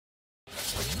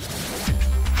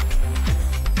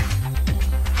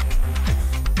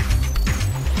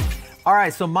All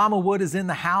right, so Mama Wood is in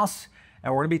the house,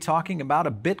 and we're going to be talking about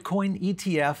a Bitcoin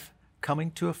ETF coming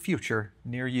to a future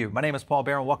near you. My name is Paul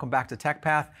Barron. Welcome back to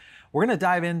TechPath. We're going to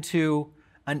dive into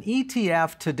an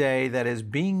ETF today that is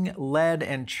being led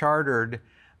and chartered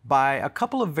by a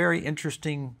couple of very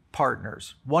interesting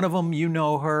partners. One of them, you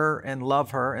know her and love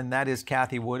her, and that is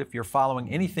Cathie Wood. If you're following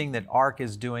anything that ARK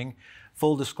is doing,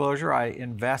 full disclosure, I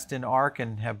invest in ARK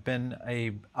and have been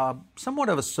a somewhat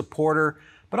of a supporter,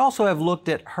 but also have looked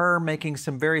at her making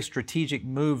some very strategic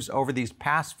moves over these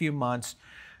past few months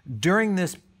during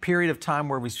this period of time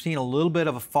where we've seen a little bit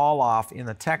of a fall off in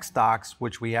the tech stocks,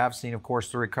 which we have seen, of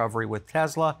course, the recovery with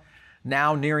Tesla,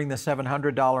 now nearing the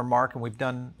 $700 mark, and we've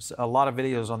done a lot of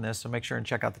videos on this, so make sure and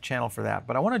check out the channel for that.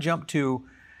 But I want to jump to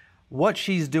what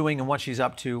she's doing and what she's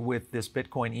up to with this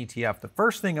Bitcoin ETF. The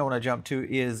first thing I want to jump to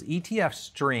is ETF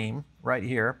Stream right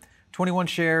here. 21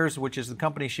 Shares, which is the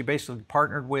company she basically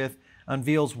partnered with,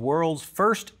 unveils world's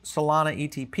first Solana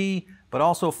ETP, but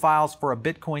also files for a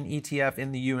Bitcoin ETF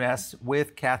in the US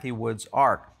with Cathie Wood's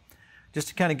ARK. Just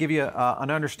to kind of give you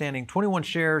an understanding, 21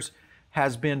 Shares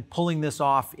has been pulling this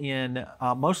off in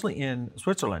mostly in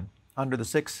Switzerland under the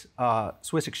SIX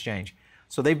Swiss exchange.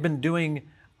 So they've been doing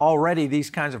already these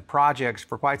kinds of projects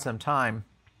for quite some time.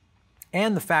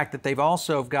 And the fact that they've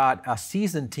also got a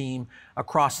seasoned team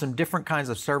across some different kinds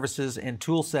of services and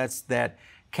tool sets that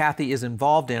Cathie is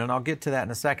involved in, and I'll get to that in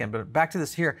a second. But back to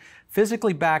this here,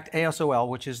 physically backed ASOL,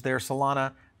 which is their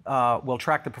Solana, will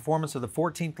track the performance of the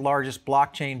 14th largest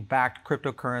blockchain-backed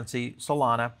cryptocurrency,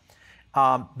 Solana.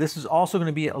 This is also going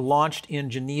to be launched in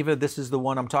Geneva. This is the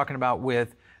one I'm talking about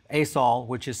with ASOL,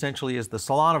 which essentially is the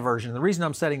Solana version. The reason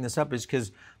I'm setting this up is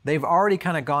because they've already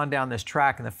kind of gone down this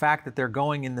track, and the fact that they're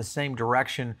going in the same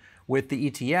direction with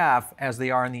the ETF as they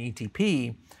are in the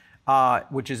ETP,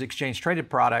 which is exchange-traded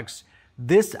products.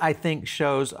 This, I think,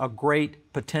 shows a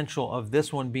great potential of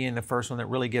this one being the first one that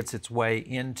really gets its way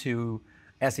into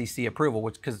SEC approval,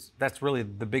 because that's really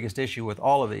the biggest issue with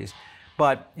all of these.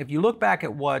 But if you look back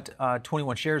at what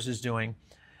 21 Shares is doing,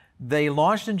 they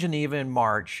launched in Geneva in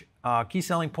March. Key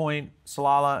selling point,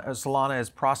 Solana is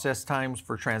process times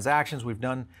for transactions. We've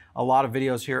done a lot of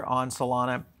videos here on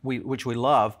Solana, which we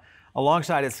love,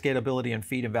 alongside its scalability and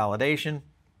feed and validation.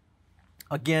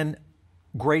 Again,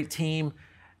 great team.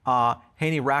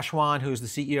 Hani Rashwan, who's the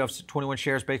CEO of 21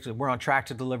 Shares, basically we're on track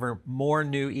to deliver more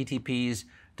new ETPs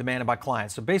demanded by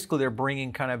clients. So basically they're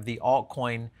bringing kind of the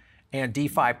altcoin and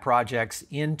DeFi projects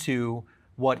into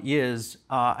what is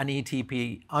an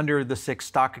ETP under the SIX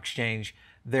stock exchange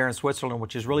there in Switzerland,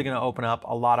 which is really going to open up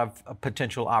a lot of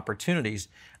potential opportunities.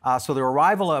 So the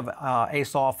arrival of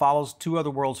ASOL follows two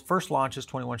other world's first launches,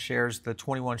 21 Shares, the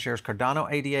 21 Shares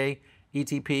Cardano ADA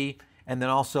ETP, and then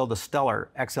also the Stellar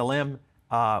XLM,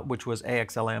 which was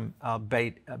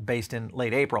AXLM based in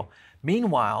late April.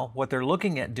 Meanwhile, what they're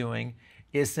looking at doing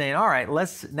is saying, all right,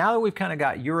 now that we've kind of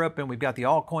got Europe and we've got the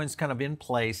altcoins kind of in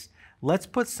place, let's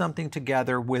put something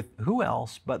together with who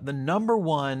else but the number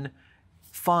one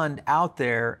fund out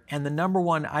there and the number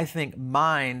one, I think,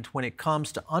 mind when it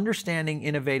comes to understanding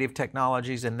innovative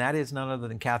technologies, and that is none other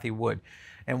than Cathie Wood.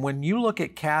 And when you look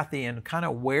at Cathie and kind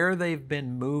of where they've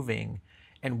been moving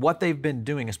and what they've been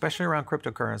doing, especially around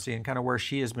cryptocurrency and kind of where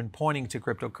she has been pointing to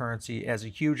cryptocurrency as a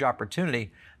huge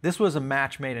opportunity, this was a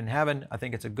match made in heaven. I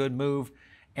think it's a good move,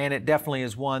 and it definitely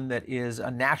is one that is a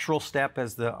natural step,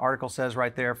 as the article says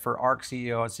right there, for ARK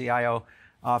CEO and CIO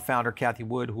founder Cathie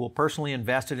Wood, who will personally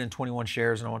invested in 21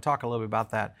 Shares, and I want to talk a little bit about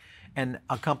that, and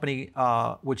a company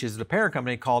which is the parent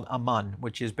company called Amun,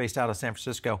 which is based out of San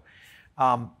Francisco.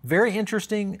 Very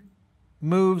interesting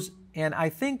moves. And I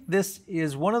think this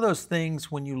is one of those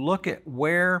things when you look at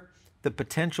where the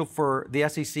potential for the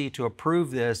SEC to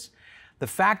approve this, the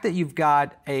fact that you've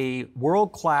got a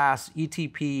world-class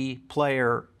ETP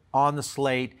player on the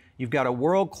slate, you've got a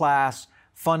world-class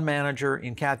fund manager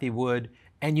in Cathie Wood,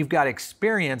 and you've got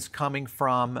experience coming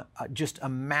from just a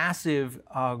massive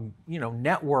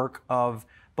network of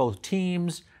both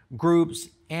teams, groups,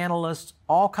 analysts,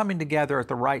 all coming together at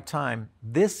the right time.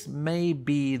 This may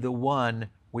be the one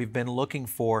we've been looking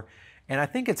for. And I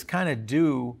think it's kind of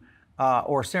due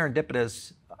or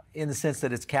serendipitous in the sense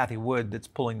that it's Cathie Wood that's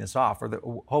pulling this off, or that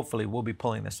hopefully will be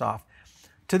pulling this off.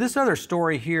 To this other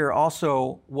story here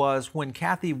also was when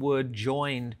Cathie Wood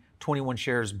joined 21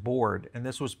 Shares board, and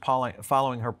this was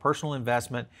following her personal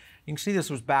investment. You can see this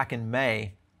was back in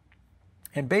May.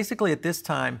 And basically at this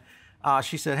time,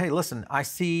 she said, hey, listen, I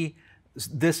see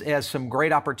this as some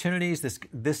great opportunities.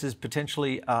 This is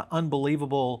potentially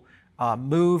unbelievable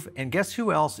move. And guess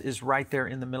who else is right there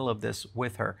in the middle of this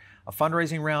with her? A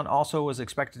fundraising round also was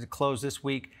expected to close this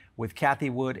week with Cathie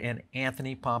Wood and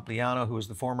Anthony Pompliano, who is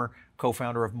the former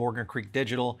co-founder of Morgan Creek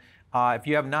Digital. If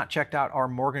you have not checked out our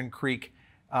Morgan Creek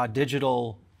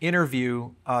Digital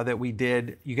interview that we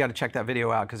did, you got to check that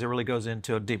video out because it really goes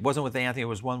into deep. It wasn't with Anthony, it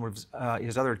was one with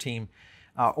his other team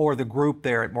or the group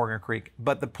there at Morgan Creek.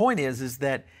 But the point is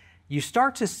that you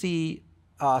start to see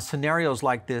scenarios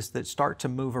like this that start to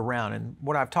move around. And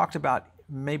what I've talked about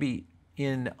maybe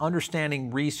in understanding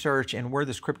research and where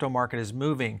this crypto market is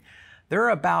moving, there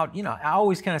are about, I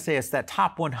always kind of say it's that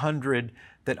top 100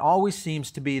 that always seems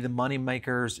to be the money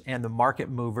makers and the market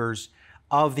movers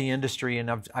of the industry. And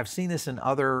I've seen this in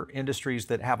other industries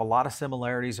that have a lot of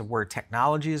similarities of where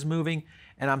technology is moving.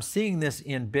 And I'm seeing this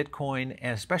in Bitcoin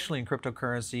and especially in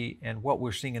cryptocurrency and what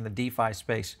we're seeing in the DeFi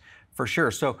space for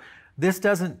sure. So this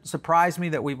doesn't surprise me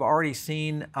that we've already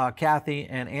seen Kathy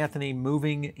and Anthony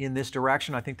moving in this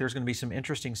direction. I think there's going to be some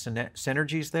interesting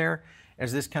synergies there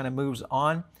as this kind of moves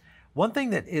on. One thing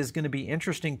that is going to be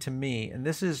interesting to me, and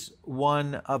this is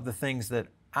one of the things that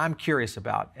I'm curious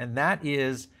about, and that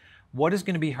is what is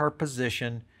going to be her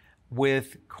position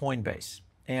with Coinbase.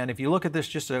 And if you look at this,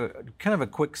 just a kind of a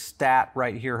quick stat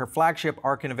right here, her flagship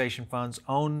ARK Innovation Funds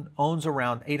owns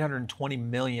around 820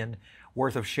 million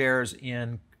worth of shares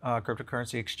in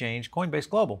cryptocurrency exchange Coinbase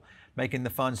Global, making the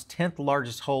fund's 10th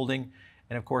largest holding.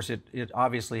 And of course, it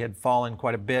obviously had fallen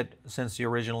quite a bit since the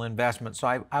original investment.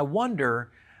 So I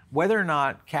wonder whether or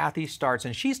not Kathy starts,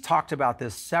 and she's talked about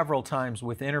this several times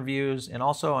with interviews and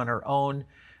also on her own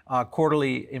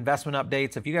quarterly investment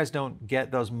updates. If you guys don't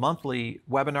get those monthly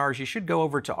webinars, you should go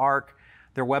over to ARK,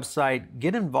 their website,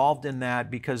 get involved in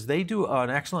that because they do an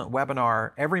excellent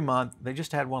webinar every month. They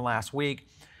just had one last week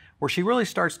where she really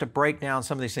starts to break down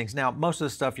some of these things. Now, most of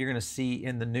the stuff you're going to see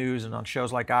in the news and on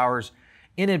shows like ours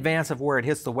in advance of where it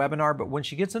hits the webinar, but when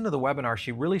she gets into the webinar,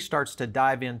 she really starts to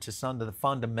dive into some of the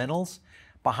fundamentals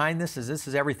behind this. This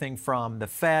is everything from the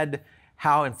Fed,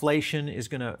 how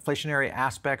inflationary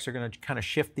aspects are going to kind of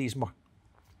shift these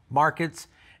markets,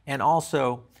 and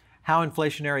also how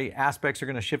inflationary aspects are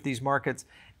going to shift these markets,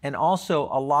 and also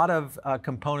a lot of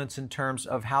components in terms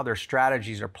of how their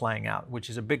strategies are playing out, which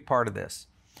is a big part of this.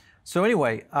 So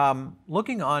anyway,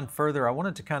 looking on further, I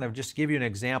wanted to kind of just give you an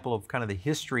example of kind of the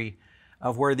history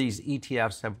of where these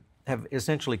ETFs have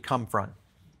essentially come from.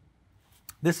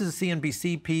 This is a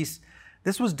CNBC piece.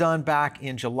 This was done back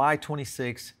in July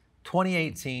 26,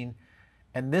 2018,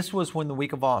 and this was when the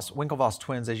Winklevoss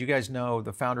twins, as you guys know,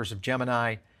 the founders of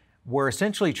Gemini, were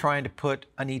essentially trying to put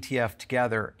an ETF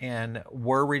together and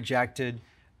were rejected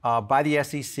by the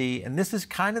SEC. And this is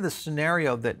kind of the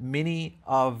scenario that many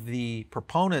of the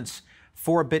proponents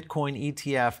for a Bitcoin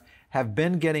ETF have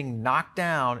been getting knocked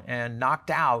down and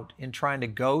knocked out in trying to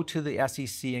go to the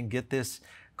SEC and get this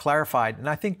clarified. And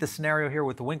I think the scenario here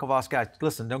with the Winklevoss guys,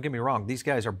 listen, don't get me wrong, these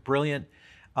guys are brilliant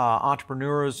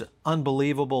entrepreneurs,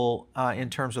 unbelievable in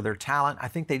terms of their talent. I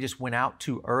think they just went out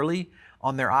too early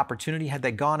on their opportunity. Had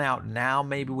they gone out now,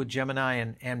 maybe with Gemini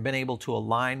and been able to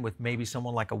align with maybe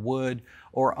someone like a Wood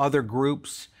or other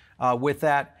groups with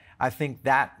that, I think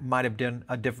that might have been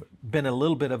a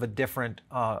little bit of a different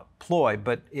ploy.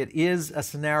 But it is a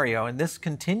scenario, and this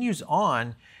continues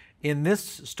on in this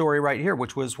story right here,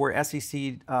 which was where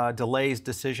SEC delays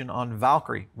decision on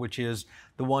Valkyrie, which is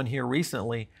the one here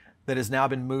recently that has now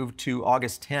been moved to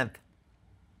August 10th.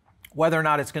 Whether or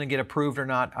not it's going to get approved or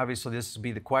not, obviously this will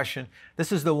be the question.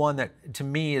 This is the one that to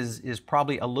me is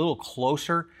probably a little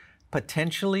closer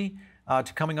potentially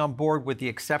to coming on board, with the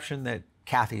exception that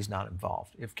Kathy's not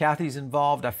involved. If Kathy's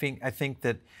involved, I think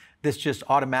that this just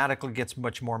automatically gets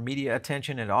much more media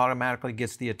attention. It automatically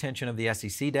gets the attention of the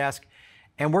SEC desk.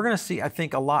 And we're going to see, I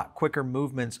think, a lot quicker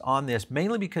movements on this,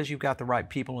 mainly because you've got the right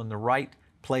people in the right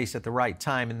place at the right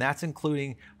time, and that's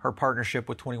including her partnership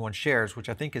with 21 Shares, which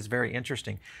I think is very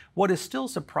interesting. What is still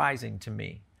surprising to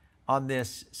me on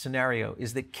this scenario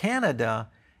is that Canada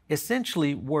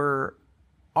essentially were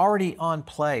already on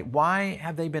play. Why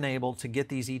have they been able to get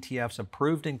these ETFs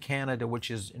approved in Canada,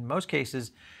 which is in most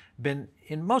cases been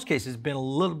a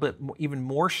little bit even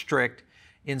more strict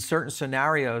in certain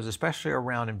scenarios, especially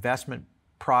around investment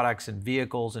products and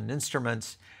vehicles and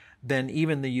instruments, than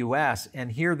even the US.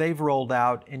 And here they've rolled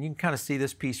out, and you can kind of see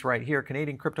this piece right here,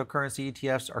 Canadian cryptocurrency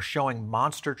ETFs are showing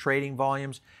monster trading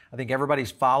volumes. I think everybody's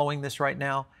following this right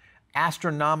now.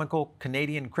 Astronomical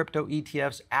Canadian crypto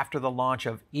ETFs after the launch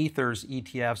of Ether's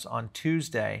ETFs on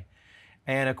Tuesday.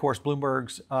 And of course,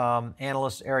 Bloomberg's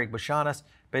analyst Eric Bashanas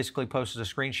basically posted a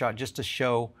screenshot just to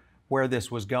show where this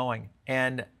was going.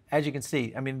 And as you can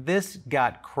see, I mean, this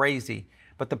got crazy.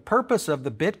 But the purpose of the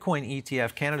Bitcoin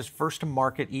ETF, Canada's first to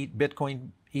market Bitcoin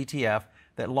ETF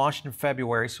that launched in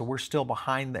February, so we're still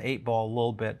behind the 8 ball a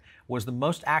little bit, was the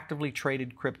most actively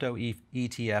traded crypto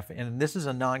ETF. And this is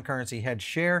a non-currency hedge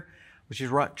share, which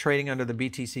is trading under the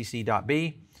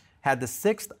BTCC.B. Had the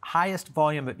 6th highest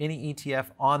volume of any ETF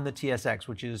on the TSX,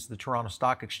 which is the Toronto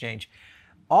Stock Exchange.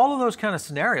 All of those kind of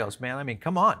scenarios, man, I mean,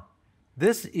 come on.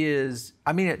 This is,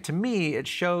 I mean, to me, it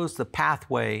shows the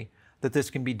pathway that this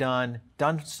can be done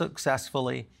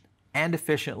successfully and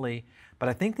efficiently. But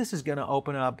I think this is going to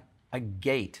open up a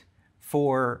gate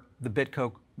for the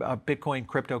Bitcoin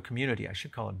crypto community. I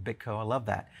should call it Bitco, I love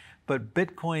that. But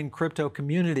Bitcoin crypto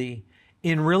community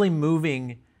in really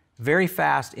moving very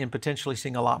fast in potentially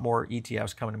seeing a lot more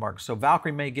ETFs coming to market. So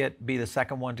Valkyrie may be the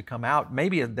second one to come out.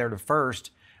 Maybe they're the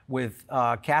first, with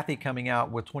Cathie coming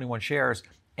out with 21 shares,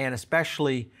 and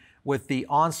especially with the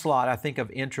onslaught, I think,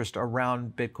 of interest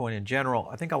around Bitcoin in general.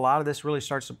 I think a lot of this really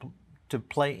starts to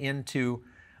play into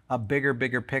a bigger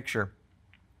picture.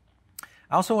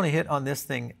 I also want to hit on this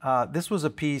thing. This was a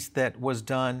piece that was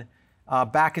done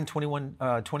back in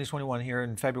 2021 here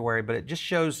in February, but it just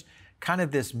shows kind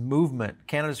of this movement.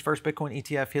 Canada's first Bitcoin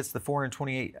ETF hits the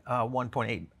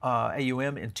 428.1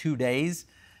 AUM in 2 days.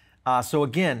 So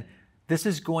again, this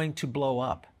is going to blow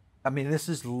up. I mean, this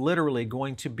is literally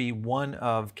going to be one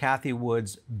of Cathie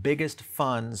Wood's biggest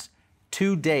funds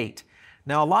to date.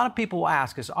 Now, a lot of people will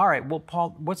ask us, all right, well,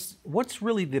 Paul, what's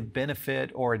really the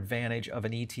benefit or advantage of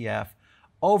an ETF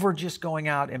over just going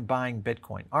out and buying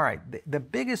Bitcoin? All right, the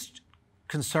biggest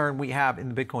concern we have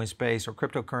in the Bitcoin space, or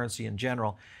cryptocurrency in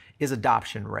general, is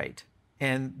adoption rate.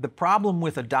 And the problem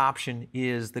with adoption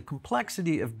is the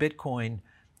complexity of Bitcoin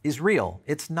is real.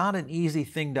 It's not an easy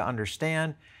thing to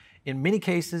understand. In many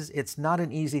cases, it's not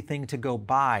an easy thing to go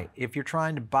buy. If you're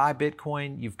trying to buy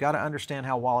Bitcoin, you've got to understand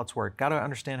how wallets work, got to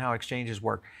understand how exchanges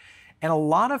work. And a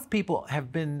lot of people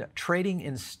have been trading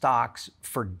in stocks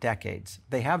for decades.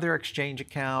 They have their exchange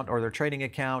account or their trading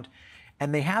account,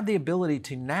 and they have the ability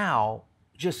to now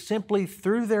just simply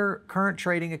through their current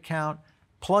trading account,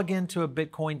 plug into a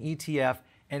Bitcoin ETF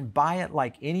and buy it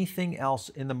like anything else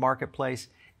in the marketplace.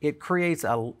 It creates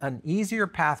an easier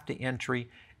path to entry.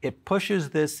 It pushes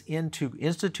this into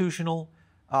institutional,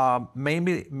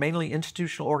 mainly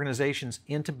institutional organizations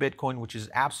into Bitcoin, which is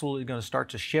absolutely going to start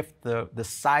to shift the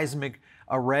seismic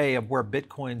array of where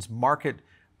Bitcoin's market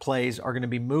plays are going to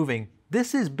be moving.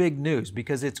 This is big news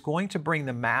because it's going to bring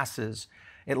the masses,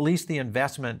 at least the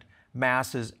investment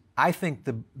masses, I think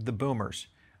the boomers,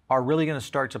 are really going to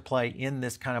start to play in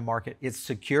this kind of market. It's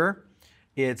secure.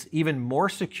 It's even more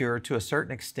secure to a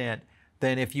certain extent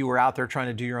than if you were out there trying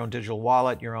to do your own digital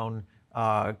wallet, your own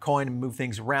coin, and move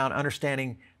things around,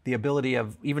 understanding the ability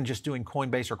of even just doing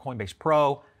Coinbase or Coinbase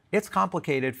Pro. It's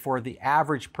complicated for the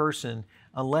average person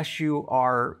unless you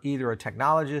are either a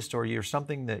technologist or you're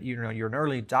something that, you're an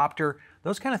early adopter.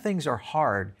 Those kind of things are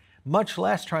hard, much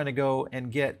less trying to go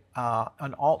and get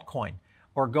an altcoin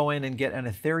or go in and get an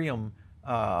Ethereum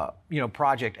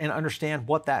project and understand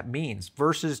what that means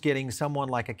versus getting someone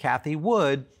like a Cathie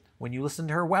Wood. When you listen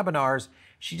to her webinars,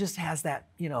 she just has that,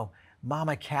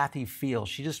 Mama Cathie feel.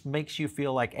 She just makes you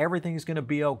feel like everything's going to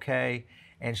be okay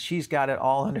and she's got it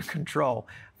all under control.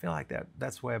 I feel like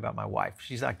that's the way about my wife.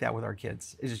 She's like that with our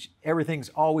kids. Everything's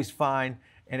always fine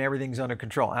and everything's under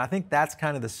control. And I think that's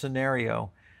kind of the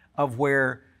scenario of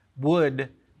where Wood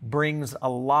brings a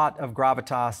lot of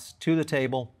gravitas to the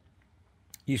table.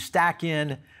 You stack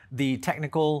in the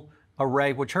technical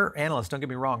array, which her analysts, don't get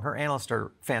me wrong, her analysts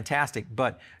are fantastic,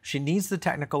 but she needs the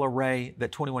technical array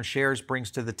that 21 Shares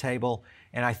brings to the table.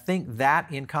 And I think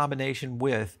that in combination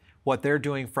with what they're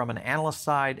doing from an analyst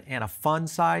side and a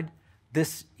fund side,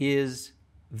 this is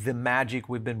the magic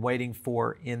we've been waiting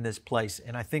for in this place.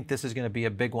 And I think this is going to be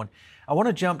a big one. I want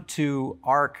to jump to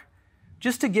ARK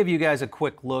just to give you guys a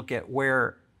quick look at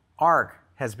where ARK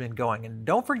has been going. And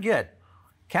don't forget,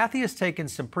 Cathie has taken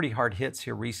some pretty hard hits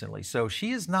here recently. So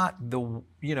she is not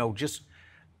just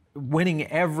winning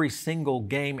every single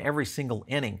game, every single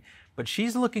inning, but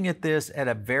she's looking at this at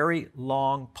a very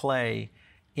long play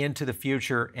into the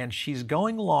future, and she's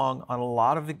going long on a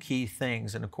lot of the key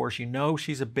things. And of course,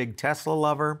 she's a big Tesla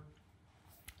lover,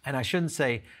 and I shouldn't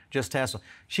say just Tesla.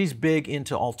 She's big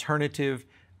into alternative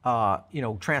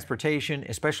transportation,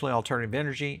 especially alternative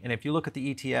energy. And if you look at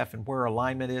the ETF and where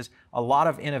alignment is, a lot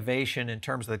of innovation in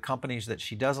terms of the companies that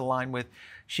she does align with.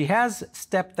 She has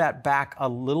stepped that back a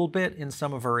little bit in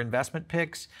some of her investment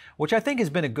picks, which I think has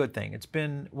been a good thing. It's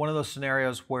been one of those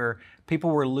scenarios where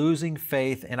people were losing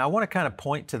faith, and I want to kind of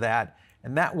point to that.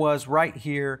 And that was right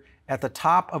here at the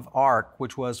top of ARK,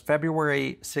 which was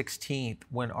February 16th,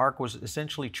 when ARK was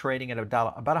essentially trading at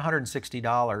about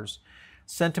 $160.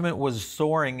 Sentiment was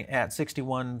soaring at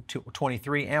 61 to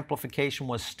 23. Amplification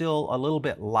was still a little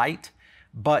bit light,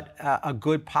 but a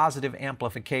good positive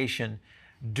amplification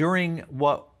during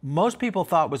what most people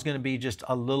thought was going to be just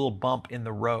a little bump in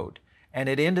the road. And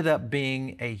it ended up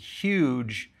being a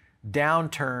huge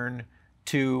downturn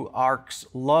to ARK's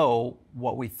low,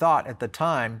 what we thought at the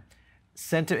time.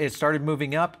 It started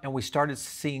moving up, and we started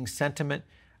seeing sentiment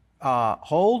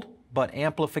hold, but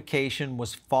amplification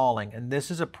was falling. And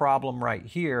this is a problem right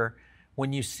here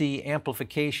when you see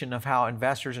amplification of how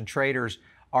investors and traders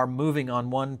are moving on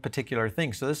one particular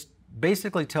thing. So this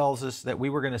basically tells us that we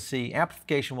were going to see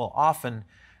amplification will often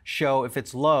show, if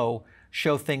it's low,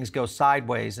 show things go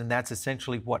sideways. And that's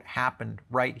essentially what happened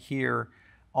right here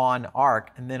on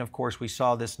ARK. And then, of course, we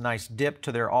saw this nice dip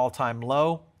to their all-time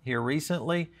low here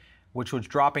recently, which was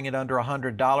dropping it under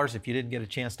 $100. If you didn't get a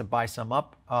chance to buy some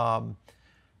up,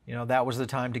 that was the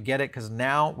time to get it, because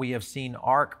now we have seen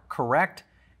ARK correct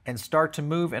and start to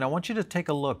move. And I want you to take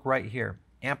a look right here.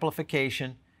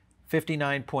 Amplification,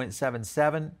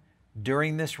 59.77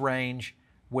 during this range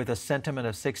with a sentiment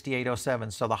of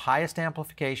 68.07. So the highest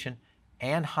amplification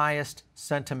and highest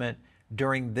sentiment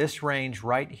during this range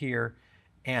right here.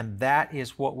 And that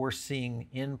is what we're seeing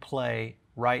in play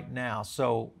right now.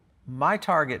 So my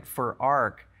target for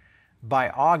ARK by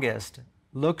August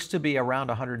looks to be around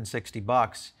 160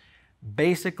 bucks,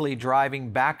 basically driving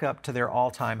back up to their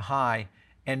all-time high.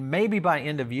 And maybe by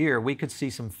end of year, we could see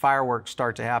some fireworks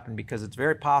start to happen, because it's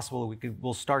very possible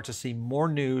we'll start to see more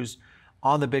news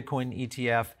on the Bitcoin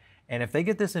ETF. And if they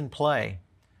get this in play,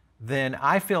 then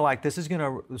I feel like this is going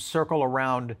to circle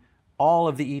around all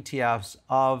of the ETFs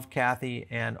of Cathie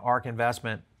and ARK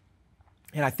Investment.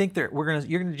 And I think that you're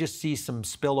going to just see some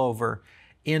spillover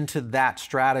into that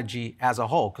strategy as a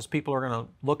whole, because people are going to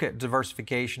look at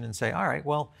diversification and say, all right,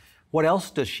 well, what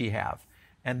else does she have?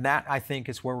 And that, I think,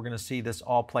 is where we're going to see this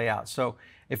all play out. So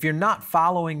if you're not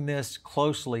following this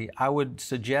closely, I would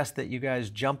suggest that you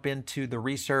guys jump into the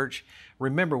research.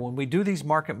 Remember, when we do these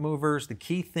market movers, the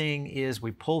key thing is we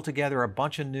pull together a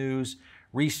bunch of news,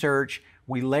 research,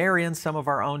 we layer in some of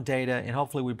our own data, and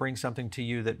hopefully we bring something to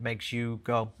you that makes you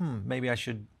go, maybe I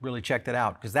should really check that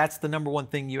out. Because that's the number one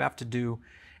thing you have to do,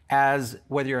 as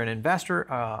whether you're an investor,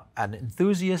 an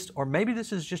enthusiast, or maybe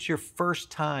this is just your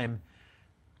first time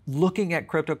looking at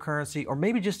cryptocurrency, or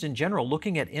maybe just in general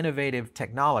looking at innovative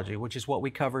technology, which is what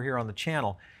we cover here on the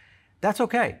channel. That's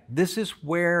okay. This is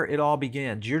where it all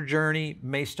begins. Your journey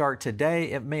may start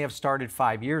today. It may have started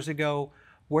 5 years ago.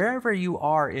 Wherever you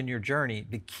are in your journey,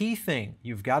 the key thing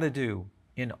you've got to do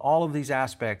in all of these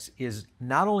aspects is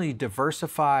not only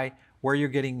diversify where you're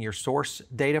getting your source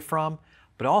data from,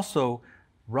 but also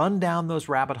run down those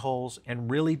rabbit holes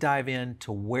and really dive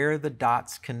into where the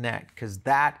dots connect, because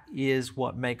that is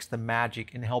what makes the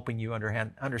magic in helping you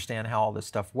understand how all this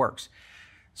stuff works.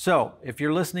 So if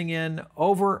you're listening in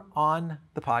over on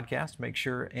the podcast, make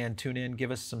sure and tune in, give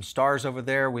us some stars over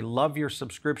there. We love your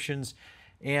subscriptions.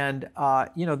 And,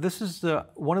 this is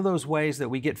one of those ways that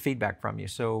we get feedback from you.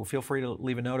 So feel free to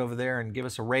leave a note over there and give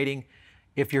us a rating.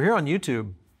 If you're here on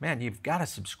YouTube, man, you've got to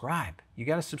subscribe. You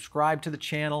got to subscribe to the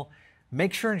channel.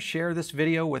 Make sure and share this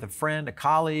video with a friend, a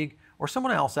colleague, or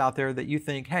someone else out there that you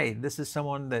think, hey, this is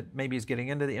someone that maybe is getting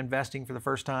into the investing for the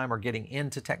first time or getting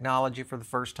into technology for the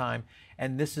first time,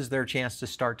 and this is their chance to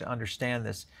start to understand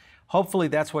this. Hopefully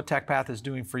that's what TechPath is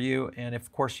doing for you. And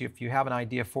of course, if you have an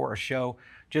idea for a show,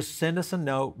 just send us a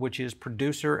note, which is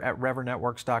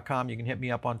producer@revernetworks.com. You can hit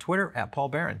me up on Twitter @Paul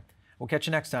Barron. We'll catch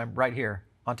you next time right here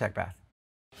on TechPath.